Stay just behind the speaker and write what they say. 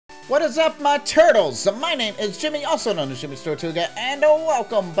What is up, my turtles? My name is Jimmy, also known as YmmijTortuga, and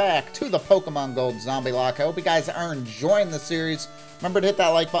welcome back to the Pokemon Gold ZombieLocke. I hope you guys are enjoying the series. Remember to hit that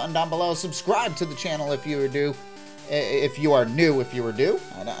like button down below. Subscribe to the channel if you are new. If you are new, if you were due.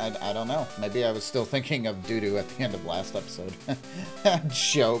 I don't know. Maybe I was still thinking of doo-doo at the end of last episode.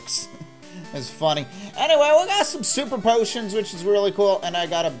 Jokes. It's funny. Anyway, we got some super potions, which is really cool, and I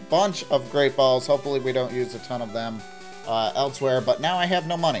got a bunch of great balls. Hopefully we don't use a ton of them elsewhere, but now I have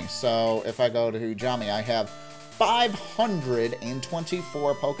no money. So if I go to Jami, I have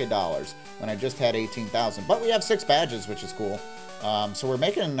 524 Poké Dollars when I just had 18,000. But we have 6 badges, which is cool. So we're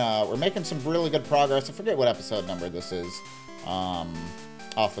making some really good progress. I forget what episode number this is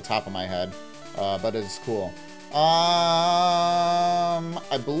off the top of my head, but it's cool. I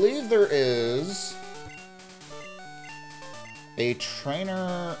believe there is a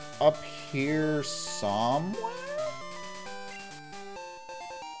trainer up here somewhere.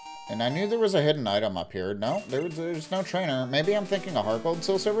 And I knew there was a hidden item up here. No, there's no trainer. Maybe I'm thinking of Heart Gold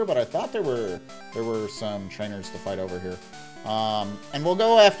Soul Silver, but I thought there were some trainers to fight over here. And we'll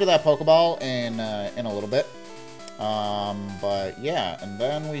go after that Pokeball in a little bit. But yeah, and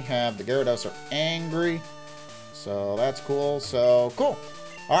then we have the Gyarados are angry. So that's cool. So cool.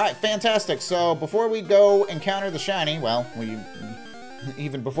 Alright, fantastic. So before we go encounter the shiny, well,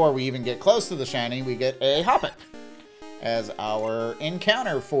 even before we even get close to the shiny, we get a Hoppip as our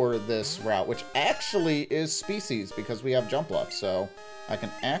encounter for this route, which actually is species because we have Jump Bluff. So I can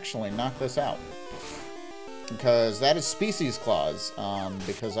actually knock this out. Because that is Species Clause,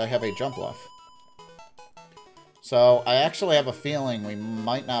 because I have a Jump Bluff. So I actually have a feeling we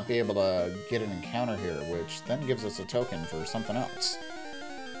might not be able to get an encounter here, which then gives us a token for something else.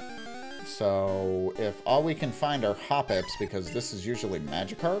 So if all we can find are Hoppips, because this is usually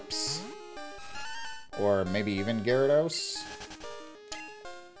Magikarps, or maybe even Gyarados.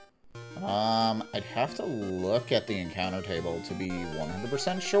 I'd have to look at the encounter table to be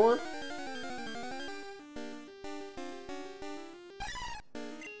 100% sure.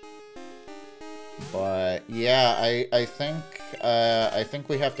 But yeah, I think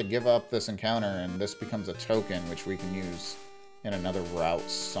we have to give up this encounter, and this becomes a token which we can use in another route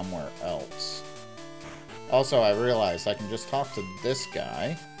somewhere else. Also, I realized I can just talk to this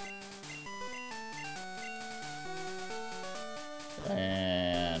guy.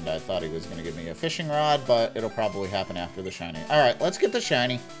 And I thought he was going to give me a fishing rod, but it'll probably happen after the shiny. Alright, let's get the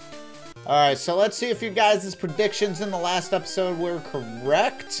shiny. Alright, so let's see if you guys' predictions in the last episode were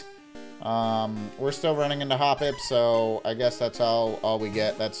correct. We're still running into Hoppip, so I guess that's all we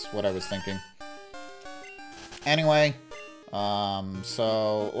get. That's what I was thinking. Anyway,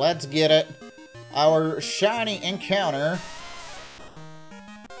 so let's get it. Our shiny encounter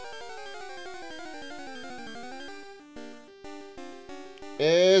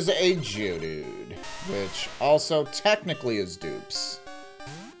is a Geodude, which also technically is Dupes.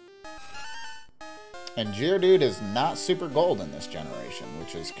 And Geodude is not super gold in this generation,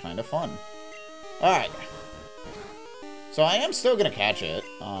 which is kind of fun. Alright. So I am still going to catch it.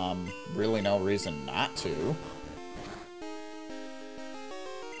 Really no reason not to.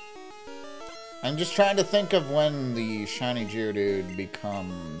 I'm just trying to think of when the shiny Geodude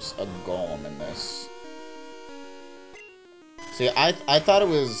becomes a Golem in this. See, I thought it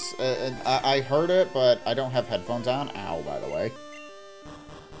was... I heard it, but I don't have headphones on. Ow, by the way.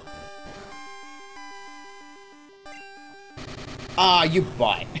 Ah, you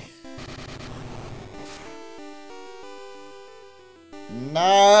butt.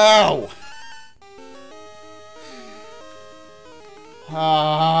 No!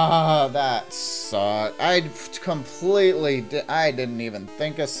 Ah, that sucked. I didn't even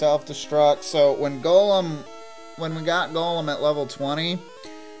think of self-destruct. So when we got Golem at level 20,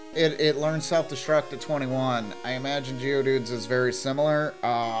 it learned self-destruct at 21. I imagine Geodude's is very similar.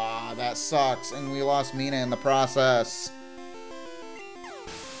 Ah, that sucks. And we lost Mina in the process.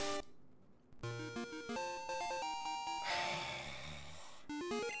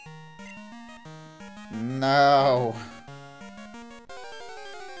 No.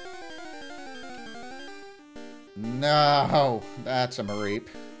 No. That's a Mareep.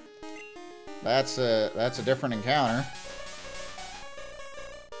 That's a different encounter.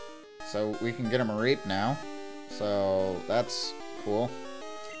 So we can get a Mareep now. So that's cool.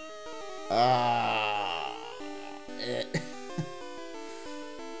 Ah,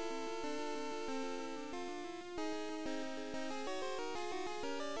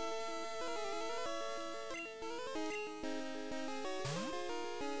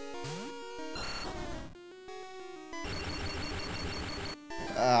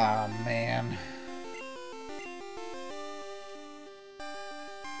 man.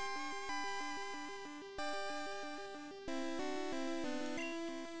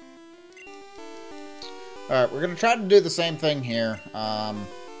 Alright, we're gonna try to do the same thing here.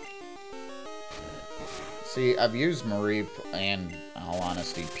 See, I've used Mareep and, in all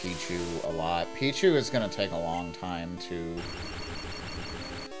honesty, Pichu a lot. Pichu is gonna take a long time to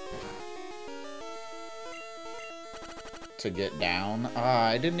get down.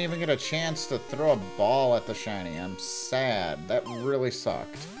 I didn't even get a chance to throw a ball at the shiny. I'm sad. That really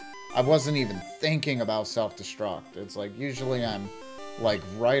sucked. I wasn't even thinking about self-destruct. It's like, usually I'm, like,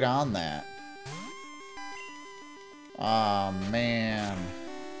 right on that. Oh, man.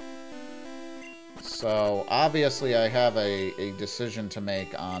 So, obviously I have a decision to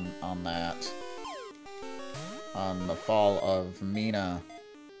make on that. On the fall of Mina.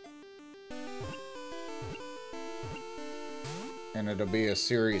 And it'll be a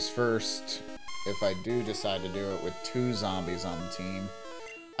series first if I do decide to do it with 2 zombies on the team.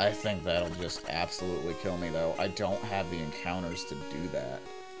 I think that'll just absolutely kill me, though. I don't have the encounters to do that.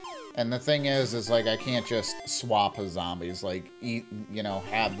 And the thing is like, I can't just swap the zombies. Like, you know,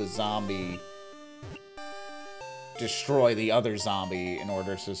 have the zombie destroy the other zombie in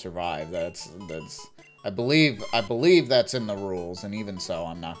order to survive. That's I believe that's in the rules, and even so,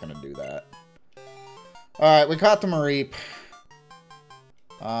 I'm not gonna do that. Alright, we caught the Mareep.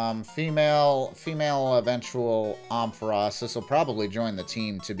 Female eventual Ampharos. This will probably join the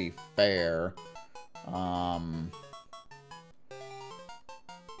team, to be fair.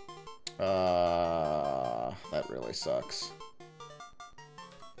 That really sucks.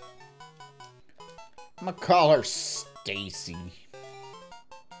 I'm gonna call her Stacy.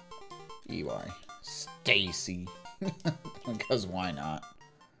 EY. Stacy. Because why not?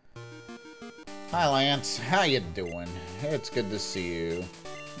 Hi, Lance. How you doing? It's good to see you.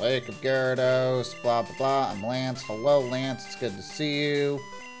 Lake of Gyarados, blah, blah, blah. I'm Lance. Hello, Lance. It's good to see you.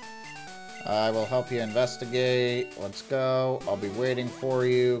 I will help you investigate. Let's go. I'll be waiting for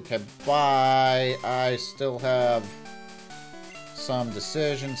you. Okay, bye. I still have some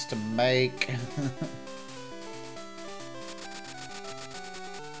decisions to make.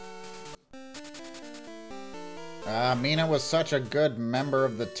 Mina was such a good member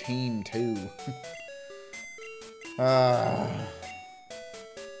of the team, too.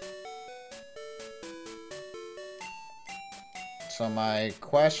 So my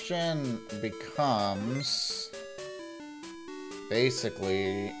question becomes...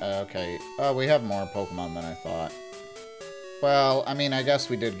 Basically... okay. Oh, we have more Pokemon than I thought. Well, I mean, I guess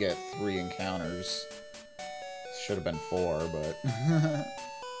we did get 3 encounters. Should have been 4, but...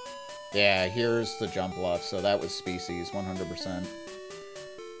 Yeah, here's the jump left, so that was species, 100%.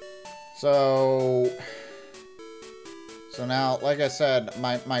 So now, like I said,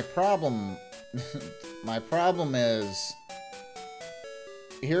 my problem... my problem is...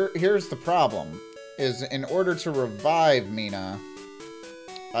 Here's the problem. Is in order to revive Mina,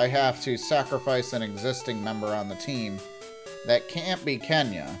 I have to sacrifice an existing member on the team. That can't be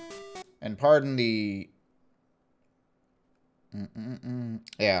Kenya. And pardon the...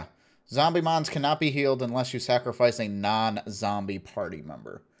 Yeah. Zombie Mons cannot be healed unless you sacrifice a non-zombie party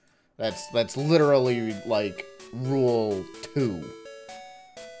member. That's literally, like, rule 2.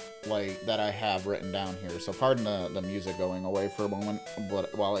 Like, that I have written down here. So pardon the music going away for a moment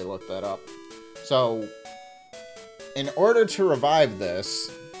while I look that up. So, in order to revive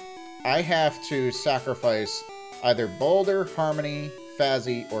this, I have to sacrifice either Boulder, Harmony,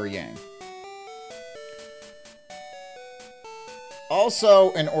 Fazzy, or Yang.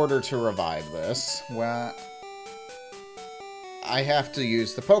 Also, in order to revive this, well, I have to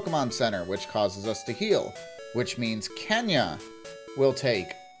use the Pokemon Center, which causes us to heal. Which means Kenya will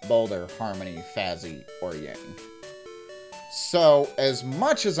take Boulder, Harmony, Fazzy, or Yang. So, as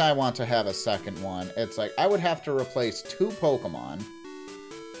much as I want to have a second one, it's like I would have to replace 2 Pokemon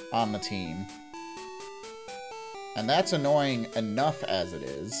on the team. And that's annoying enough as it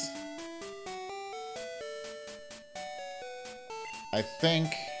is. I think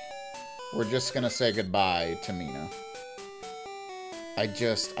we're just gonna say goodbye to Mina. I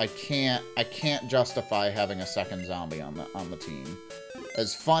can't justify having a second zombie on the team.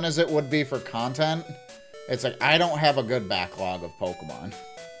 As fun as it would be for content, it's like I don't have a good backlog of Pokemon.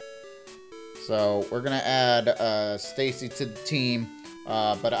 So we're gonna add Stacy to the team,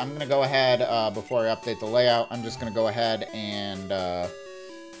 but I'm gonna go ahead before I update the layout. I'm just gonna go ahead and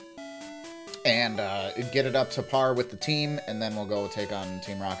get it up to par with the team, and then we'll go take on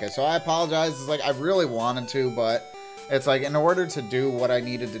Team Rocket. So I apologize. It's like I really wanted to, but it's like in order to do what I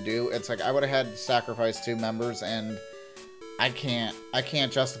needed to do, it's like I would have had to sacrifice 2 members, and I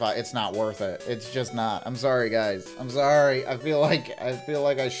can't justify. It's not worth it. It's just not. I'm sorry, guys. I'm sorry. I feel like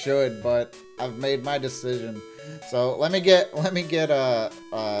I should, but I've made my decision. So let me get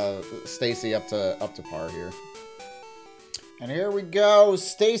Stacy up to par here. And here we go.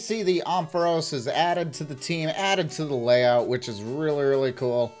 Stacy the Ampharos is added to the team, added to the layout, which is really, really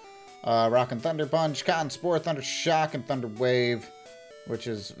cool. Rock and Thunder Punch, Cotton Spore, Thunder Shock, and Thunder Wave, which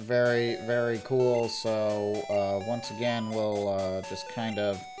is very, very cool. So once again, we'll just kind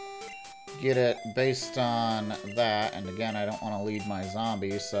of get it based on that. And again, I don't want to lead my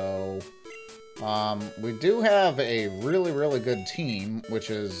zombie, so we do have a really, really good team, which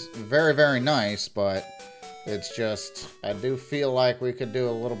is very, very nice, but it's just, I do feel like we could do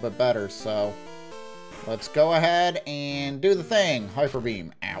a little bit better, so let's go ahead and do the thing. Hyper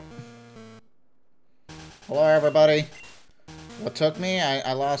Beam. Ow. Hello, everybody. What took me?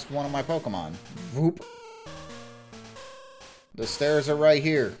 I lost one of my Pokemon. Whoop. The stairs are right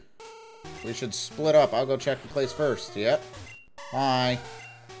here. We should split up. I'll go check the place first. Yep. Hi.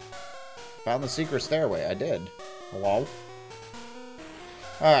 Found the secret stairway. I did. Hello?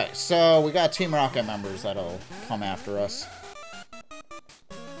 Alright, so we got Team Rocket members that'll come after us.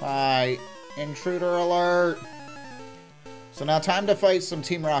 Hi. Intruder alert! So now time to fight some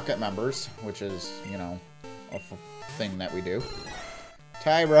Team Rocket members, which is, you know, a thing that we do.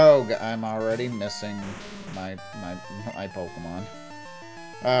 Tyrogue. I'm already missing my Pokemon.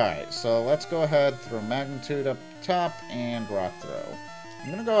 Alright, so let's go ahead, throw Magnitude up top, and Rock Throw. I'm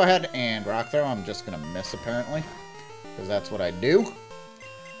gonna go ahead and Rock Throw. I'm just gonna miss, apparently, because that's what I do.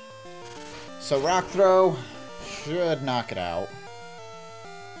 So Rock Throw should knock it out.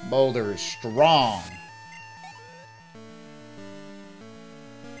 Boulder is strong.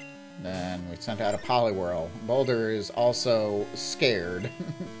 Then we sent out a Poliwhirl. Boulder is also scared.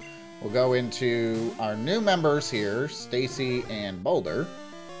 We'll go into our new members here, Stacy and Boulder.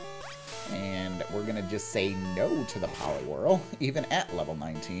 And we're going to just say no to the Poliwhirl, even at level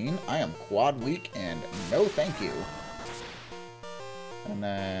 19. I am quad weak and no thank you. And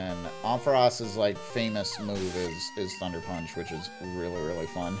then Ampharos's like famous move is Thunder Punch, which is really, really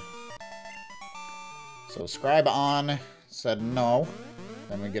fun. So Scribe on said no.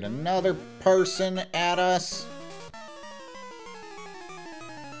 Then we get another person at us.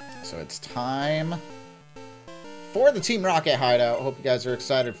 So it's time for the Team Rocket hideout. Hope you guys are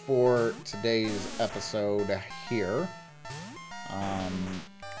excited for today's episode here.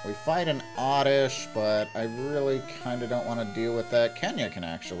 We fight an Oddish, but I really kind of don't want to deal with that. Kenya can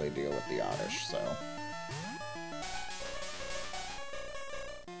actually deal with the Oddish, so.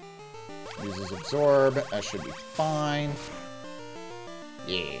 Uses Absorb. That should be fine.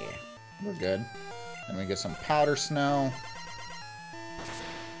 Yeah, we're good. Then we get some Powder Snow.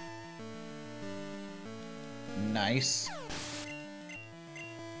 Nice.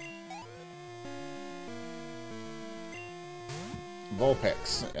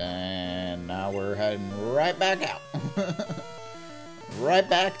 Vulpix, and now we're heading right back out. Right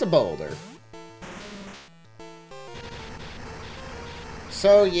back to Boulder.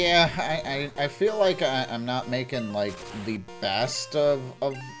 So yeah, I feel like I'm not making like the best of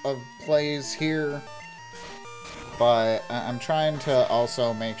plays here, but I'm trying to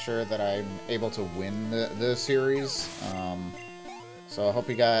also make sure that I'm able to win the series. So I hope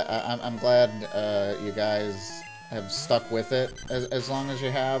you guys, I'm glad you guys have stuck with it as long as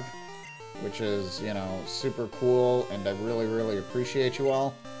you have, which is, you know, super cool, and I really, really appreciate you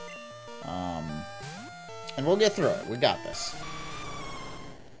all. And we'll get through it. We got this.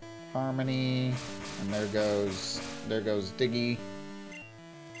 Harmony, and there goes Diggy.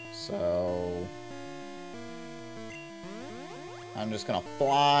 So I'm just gonna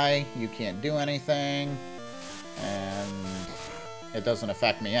fly. You can't do anything, and it doesn't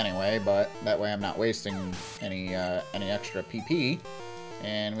affect me anyway, but that way I'm not wasting any extra PP.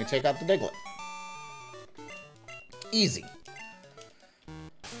 And we take out the Diglett. Easy.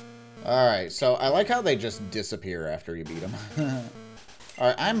 Alright, so I like how they just disappear after you beat them.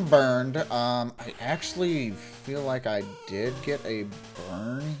 Alright, I'm burned. I actually feel like I did get a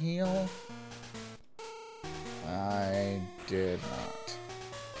burn heal. I did not.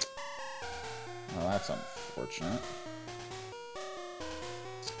 Well, that's unfortunate.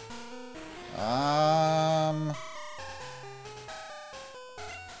 I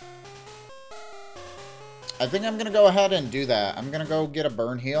think I'm gonna go ahead and do that. I'm gonna go get a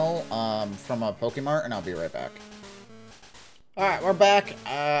burn heal from a Pokemart, and I'll be right back. Alright, we're back.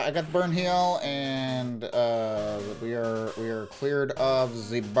 I got the burn heal, and we are cleared of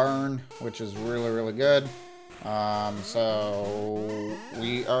the burn, which is really, really good. So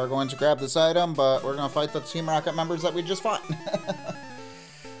we are going to grab this item, but we're going to fight the Team Rocket members that we just fought.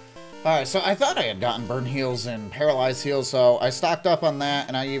 Alright, so I thought I had gotten burn heals and paralyzed heals, so I stocked up on that,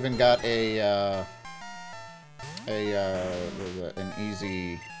 and I even got an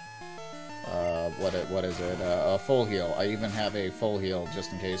easy, what is it, a full heal. I even have a full heal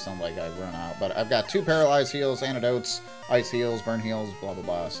just in case I run out. But I've got 2 paralyzed heals, antidotes, ice heals, burn heals, blah blah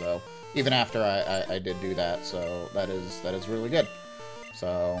blah. So even after I did do that, so that is really good.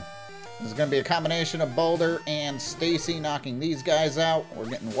 So this is going to be a combination of Boulder and Stacy knocking these guys out. We're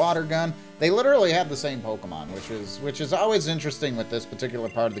getting Water Gun. They literally have the same Pokemon, which is always interesting with this particular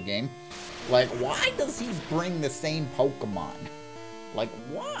part of the game. Like, why does he bring the same Pokemon? Like,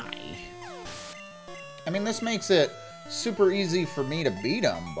 why? I mean, this makes it super easy for me to beat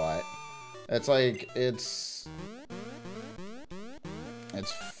him, but it's like, it's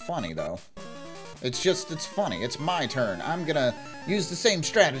funny, though. It's funny. It's my turn. I'm gonna use the same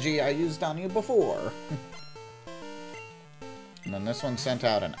strategy I used on you before. And then this one sent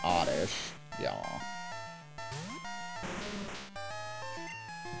out an Oddish. Yeah.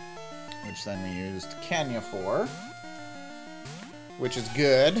 Which then we used Kenya for. Which is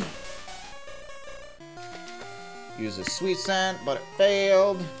good. Use a Sweet Scent, but it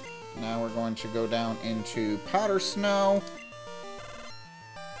failed. Now we're going to go down into Powder Snow.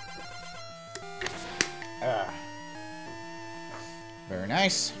 Very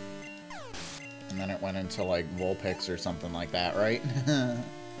nice. And then it went into, like, Vulpix or something like that, right?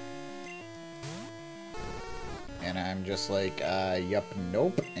 And I'm just like, yup,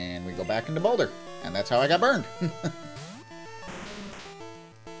 nope. And we go back into Boulder. And that's how I got burned.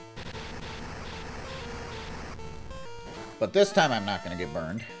 But this time I'm not going to get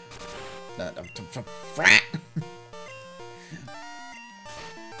burned.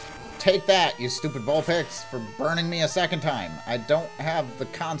 Take that, you stupid Vulpix, for burning me a second time. I don't have the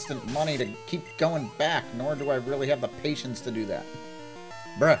constant money to keep going back, nor do I really have the patience to do that.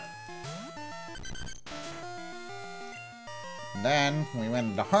 Bruh. And then we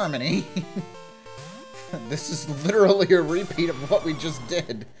went into Harmony. This is literally a repeat of what we just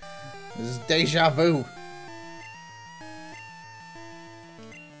did. This is deja vu.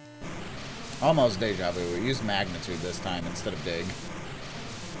 Almost deja vu. We used Magnitude this time instead of Dig.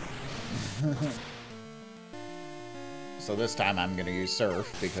 So this time I'm going to use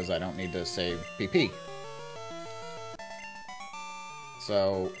Surf because I don't need to save PP.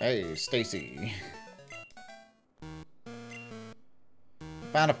 So, hey, Stacy.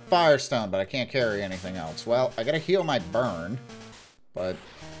 Found a Firestone, but I can't carry anything else. Well, I gotta heal my burn. But,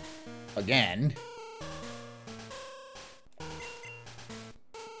 again...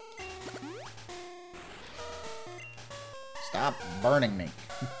 Stop burning me.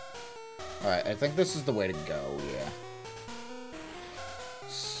 Alright, I think this is the way to go, yeah.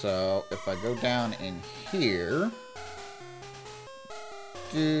 So, if I go down in here...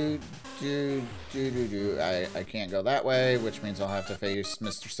 I can't go that way, which means I'll have to face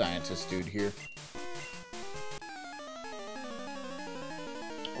Mr. Scientist dude here.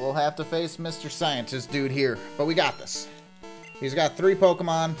 We'll have to face Mr. Scientist dude here, but we got this. He's got 3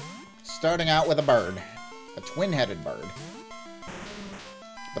 Pokemon, starting out with a bird. A twin-headed bird.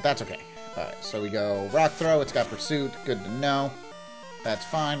 But that's okay. Alright, so we go Rock Throw. It's got Pursuit. Good to know. That's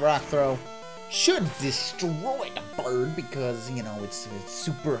fine. Rock Throw should destroy the bird because, you know, it's a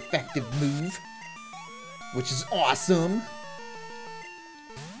super effective move. Which is awesome.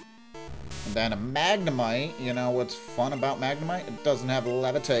 And then a Magnemite. You know what's fun about Magnemite? It doesn't have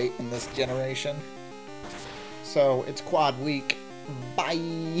Levitate in this generation. So, it's quad weak.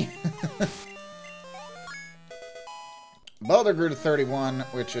 Bye! Boulder grew to 31,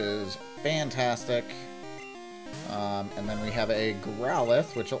 which is fantastic. And then we have a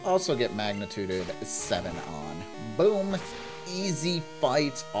Growlithe, which will also get magnituded 7 on. Boom! Easy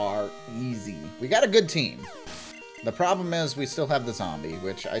fights are easy. We got a good team. The problem is we still have the zombie,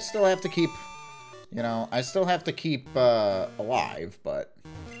 which I still have to keep, you know, alive, but,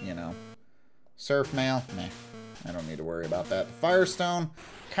 you know. Surf Mail, meh. I don't need to worry about that. Firestone,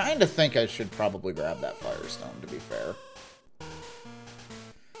 kind of think I should probably grab that Firestone, to be fair.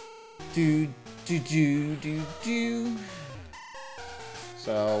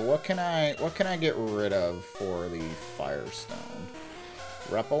 So what can I get rid of for the Firestone?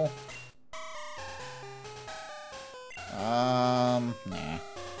 Repel? Nah.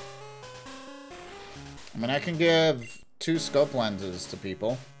 I mean, I can give 2 scope lenses to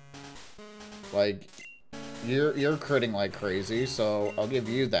people. Like, you're critting like crazy, so I'll give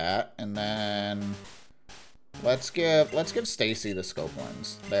you that, and then let's give Stacy the scope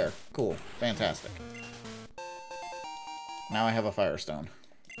lens. There, cool, fantastic. Now I have a Firestone.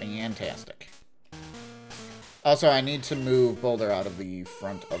 Fantastic. Also, I need to move Boulder out of the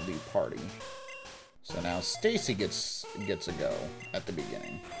front of the party. So now Stacy gets a go at the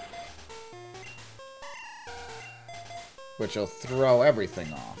beginning. Which will throw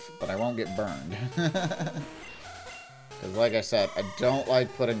everything off, but I won't get burned. Because like I said, I don't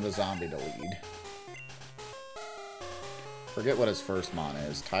like putting the zombie to lead. Forget what his first mon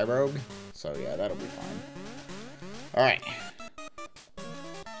is. Tyrogue? So yeah, that'll be fine. Alright.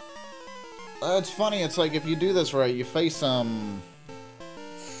 It's funny, it's like if you do this right, you face them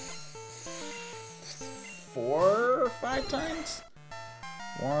 4 or 5 times?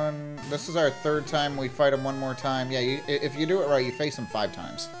 This is our 3rd time, we fight him one more time. Yeah, if you do it right, you face him 5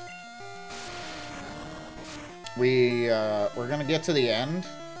 times. We're gonna get to the end.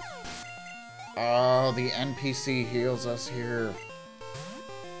 Oh, the NPC heals us here.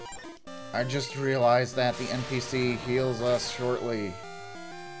 I just realized that the NPC heals us shortly.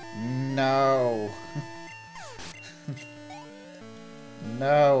 No.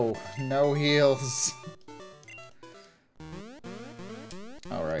 No. No heals.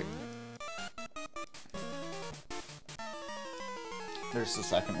 Alright. There's the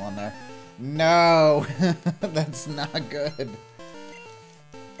second one there. No! That's not good.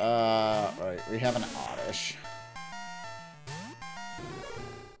 Right, we have an Oddish.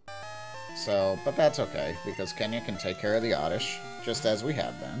 So, but that's okay, because Kenya can take care of the Oddish, just as we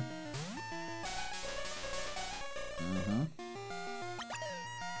have been.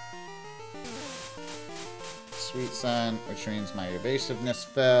 Sweet Scent, which means my evasiveness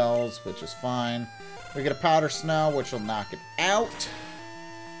fails, which is fine. We get a Powder Snow, which will knock it out,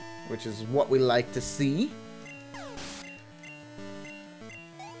 which is what we like to see.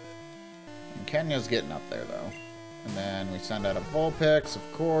 And Kenya's getting up there, though. And then we send out a Vulpix,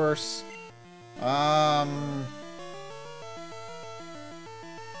 of course.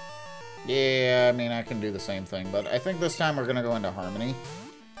 Yeah, I mean, I can do the same thing, but I think this time we're gonna go into Harmony.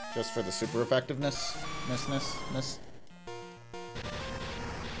 Just for the super effectiveness.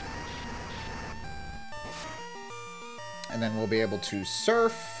 And then we'll be able to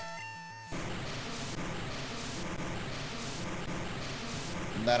Surf.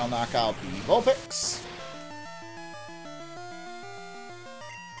 And that'll knock out the Vulpix.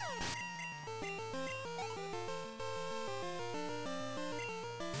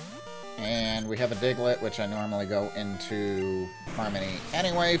 And we have a Diglett, which I normally go into Harmony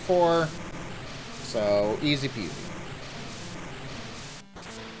anyway for. So, easy peasy.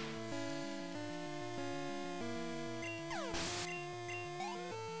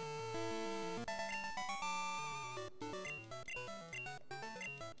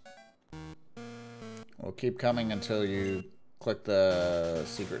 We'll keep coming until you click the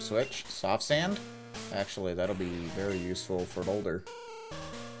secret switch. Soft Sand. Actually, that'll be very useful for Boulder.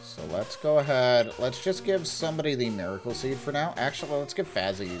 So let's go ahead. Let's just give somebody the Miracle Seed for now. Actually, let's give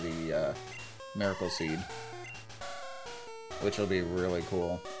Fazzy the Miracle Seed. Which will be really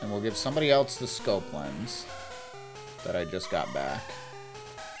cool. And we'll give somebody else the Scope Lens that I just got back.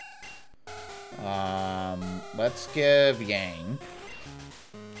 Let's give Yang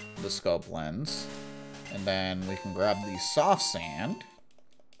the Scope Lens. And then we can grab the Soft Sand.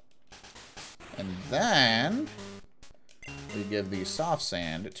 And then we give the Soft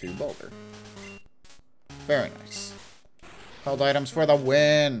Sand to Boulder. Very nice. Held items for the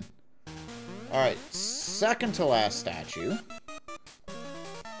win! Alright, second to last statue.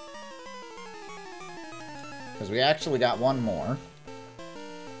 Because we actually got one more.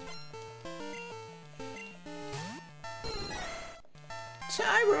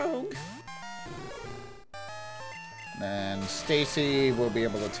 Tyrogue! Then Stacy will be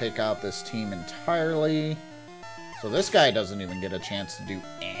able to take out this team entirely. So this guy doesn't even get a chance to do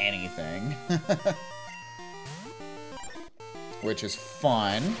anything. Which is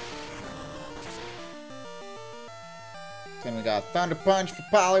fun. Then we got Thunder Punch for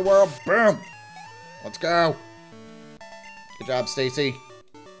Poliwhirl. Boom! Let's go. Good job, Stacy.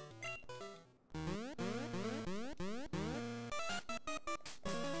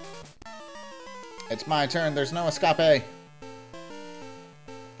 It's my turn. There's no escape.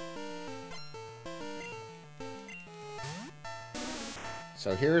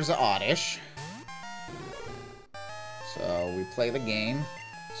 So here's the Oddish. So we play the game.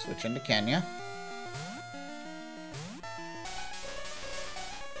 Switch into Kenya.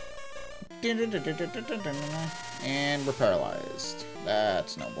 And we're paralyzed.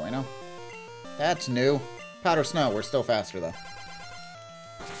 That's no bueno. That's new. Powder Snow. We're still faster, though.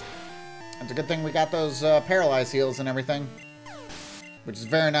 It's a good thing we got those paralyzed heals and everything. Which is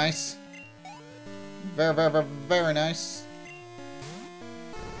very nice. Very, very, very, very nice.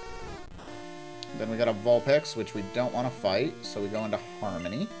 Then we got a Vulpix, which we don't want to fight, so we go into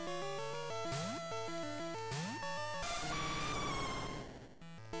Harmony.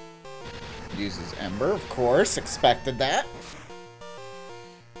 Uses Ember, of course. Expected that.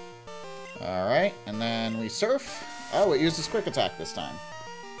 Alright, and then we Surf. Oh, it uses Quick Attack this time.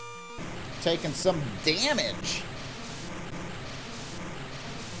 Taking some damage.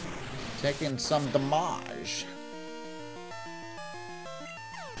 Taking some damage.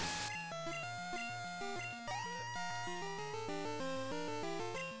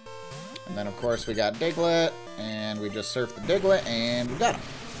 And then, of course, we got Diglett, and we just Surf the Diglett, and we got him.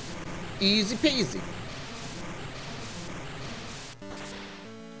 Easy peasy.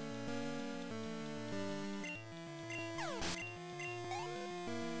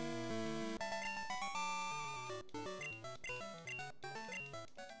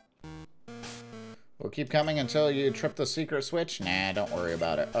 We'll keep coming until you trip the secret switch? Nah, don't worry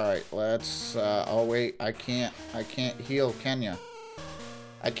about it. Alright, let's, oh wait, I can't heal Kenya.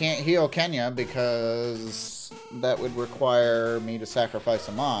 I can't heal Kenya because that would require me to sacrifice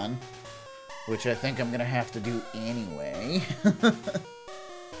a Mon, which I think I'm gonna have to do anyway.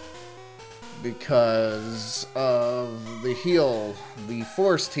 Because of the heal, the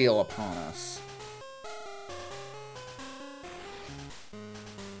forced heal upon us.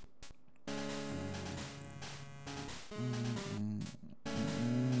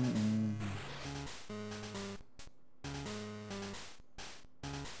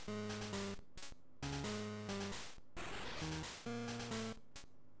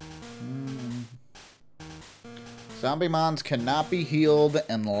 Zombie Mons cannot be healed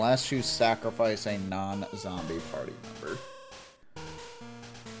unless you sacrifice a non-zombie party member.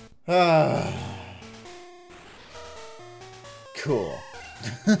 Cool.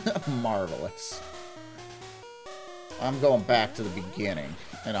 Marvelous. I'm going back to the beginning,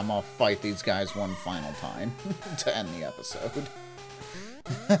 and I'm gonna fight these guys one final time to end the episode.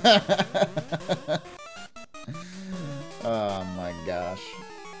 Oh my gosh.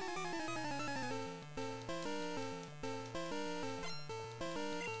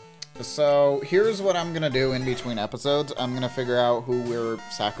 So, here's what I'm going to do in between episodes. I'm going to figure out who we're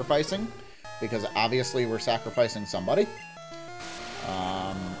sacrificing, because obviously we're sacrificing somebody.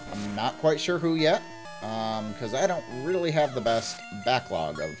 I'm not quite sure who yet, because I don't really have the best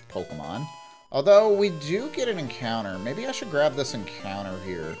backlog of Pokemon. Although, we do get an encounter. Maybe I should grab this encounter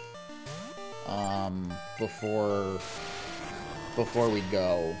here before we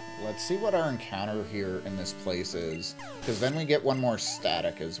go. Let's see what our encounter here in this place is, because then we get one more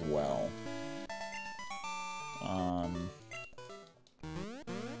static as well.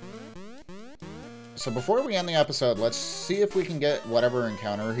 So before we end the episode, let's see if we can get whatever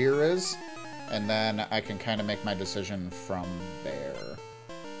encounter here is, and then I can kind of make my decision from there.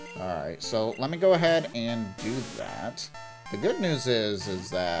 Alright, so let me go ahead and do that. The good news is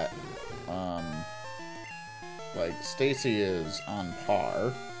that, like, Stacy is on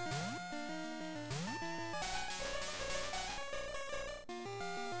par.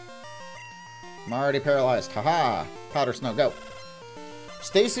 I'm already paralyzed. Haha! Powder Snow, go!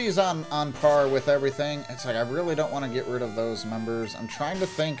 Stacy's on par with everything. It's like, I really don't want to get rid of those members. I'm trying to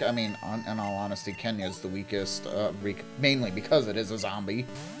think, I mean, in all honesty, Kenya's the weakest, mainly because it is a zombie.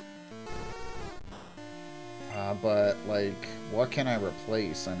 But, like, what can I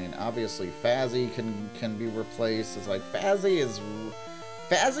replace? I mean, obviously, Fazzy can be replaced. It's like, Fazzy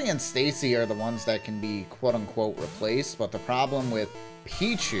and Stacy are the ones that can be, quote-unquote, replaced. But the problem with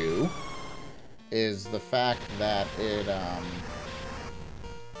Pichu is the fact that it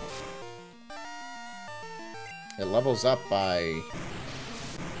levels up by,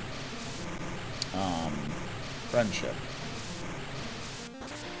 friendship.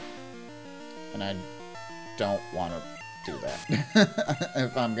 And I don't want to do that.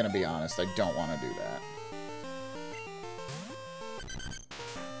 If I'm going to be honest, I don't want to do that.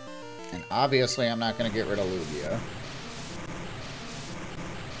 And obviously, I'm not going to get rid of Lugia.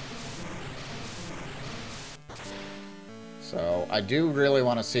 So, I do really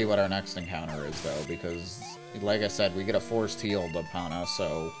want to see what our next encounter is, though, because, like I said, we get a forced heal upon us,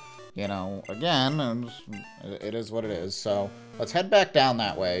 so, you know, again, it is what it is. So, let's head back down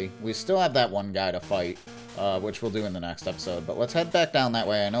that way. We still have that one guy to fight, which we'll do in the next episode, but let's head back down that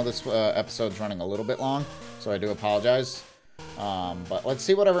way. I know this episode's running a little bit long, so I do apologize. But let's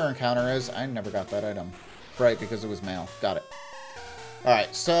see whatever encounter is. I never got that item. Right, because it was male. Got it.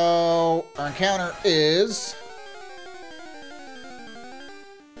 Alright, so our encounter is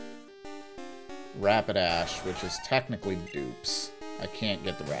Rapidash, which is technically Dupes. I can't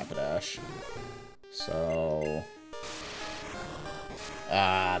get the Rapidash. So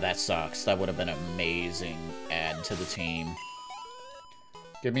Ah, that sucks. That would have been an amazing add to the team.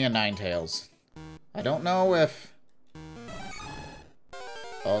 Give me a Ninetales. I don't know if...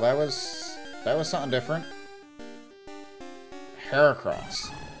 Oh, that was something different.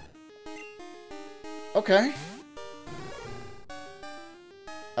 Heracross. Okay.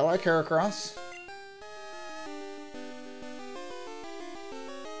 I like Heracross.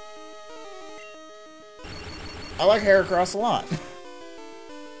 I like Heracross a lot.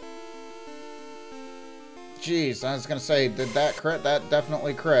 Jeez, I was gonna say, did that crit? That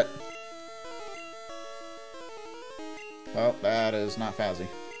definitely crit. Oh, that is not Fazzy.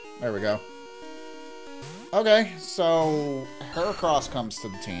 There we go. Okay, so Heracross comes to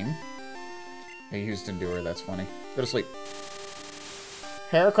the team. He used Endure, that's funny. Go to sleep.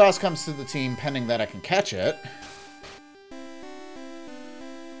 Heracross comes to the team pending that I can catch it.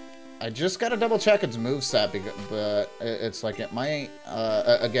 I just gotta double check its moveset, but it's like it might,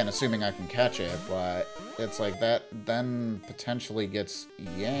 again, assuming I can catch it, but it's like that then potentially gets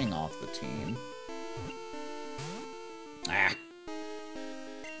Yang off the team. Ah.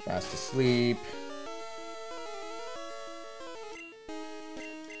 Fast asleep.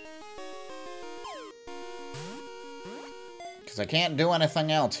 Because I can't do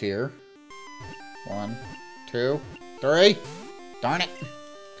anything else here. 1, 2, 3. Darn it.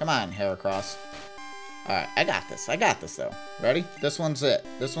 Come on, Heracross. Alright, I got this. I got this, though. Ready? This one's it.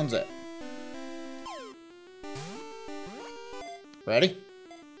 This one's it. Ready?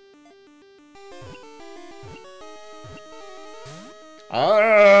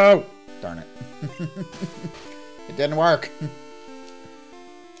 Oh! Darn it. It didn't work.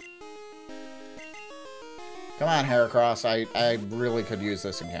 Come on, Heracross. I really could use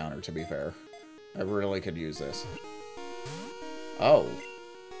this encounter, to be fair. I really could use this. Oh.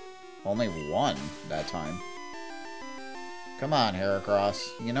 Only one that time. Come on,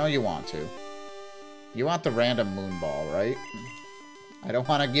 Heracross. You know you want to. You want the random Moonball, right? I don't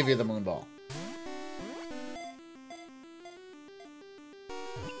want to give you the Moonball.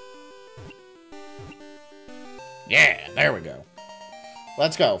 Yeah, there we go.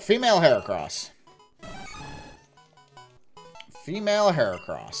 Let's go. Female Heracross. Female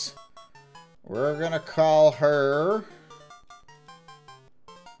Heracross. We're gonna call her...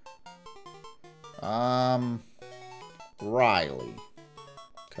 Riley.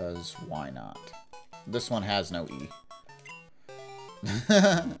 Because why not? This one has no E.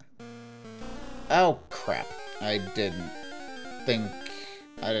 Oh, crap. I didn't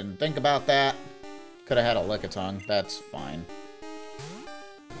think about that. Could have had a Lickitung. That's fine.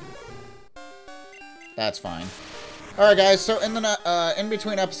 That's fine. Alright, guys. So, in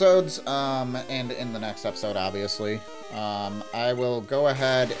between episodes, and in the next episode, obviously, I will go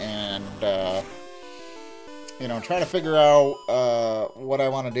ahead and, you know, try to figure out what I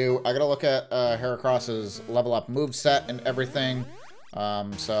want to do. I gotta look at Heracross's level up moveset and everything.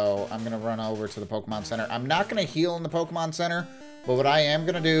 So I'm gonna run over to the Pokemon Center. I'm not gonna heal in the Pokemon Center, but what I am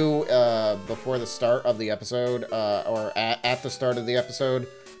gonna do before the start of the episode, or at the start of the episode,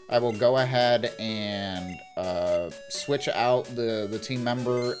 I will go ahead and switch out the team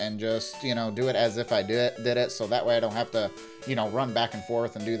member and just, you know, do it as if I did it, so that way I don't have to, you know, run back and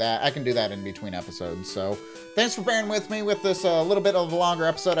forth and do that. I can do that in between episodes. So thanks for bearing with me with this little bit of a longer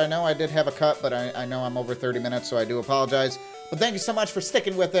episode. I know I did have a cut, but I know I'm over 30 minutes, so I do apologize. But thank you so much for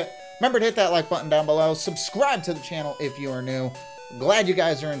sticking with it. Remember to hit that like button down below. Subscribe to the channel if you are new. Glad you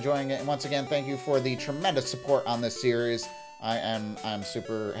guys are enjoying it. And once again, thank you for the tremendous support on this series. I'm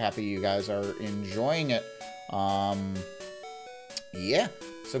super happy you guys are enjoying it. Yeah.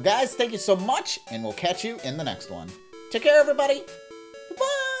 So guys, thank you so much, and we'll catch you in the next one. Take care, everybody.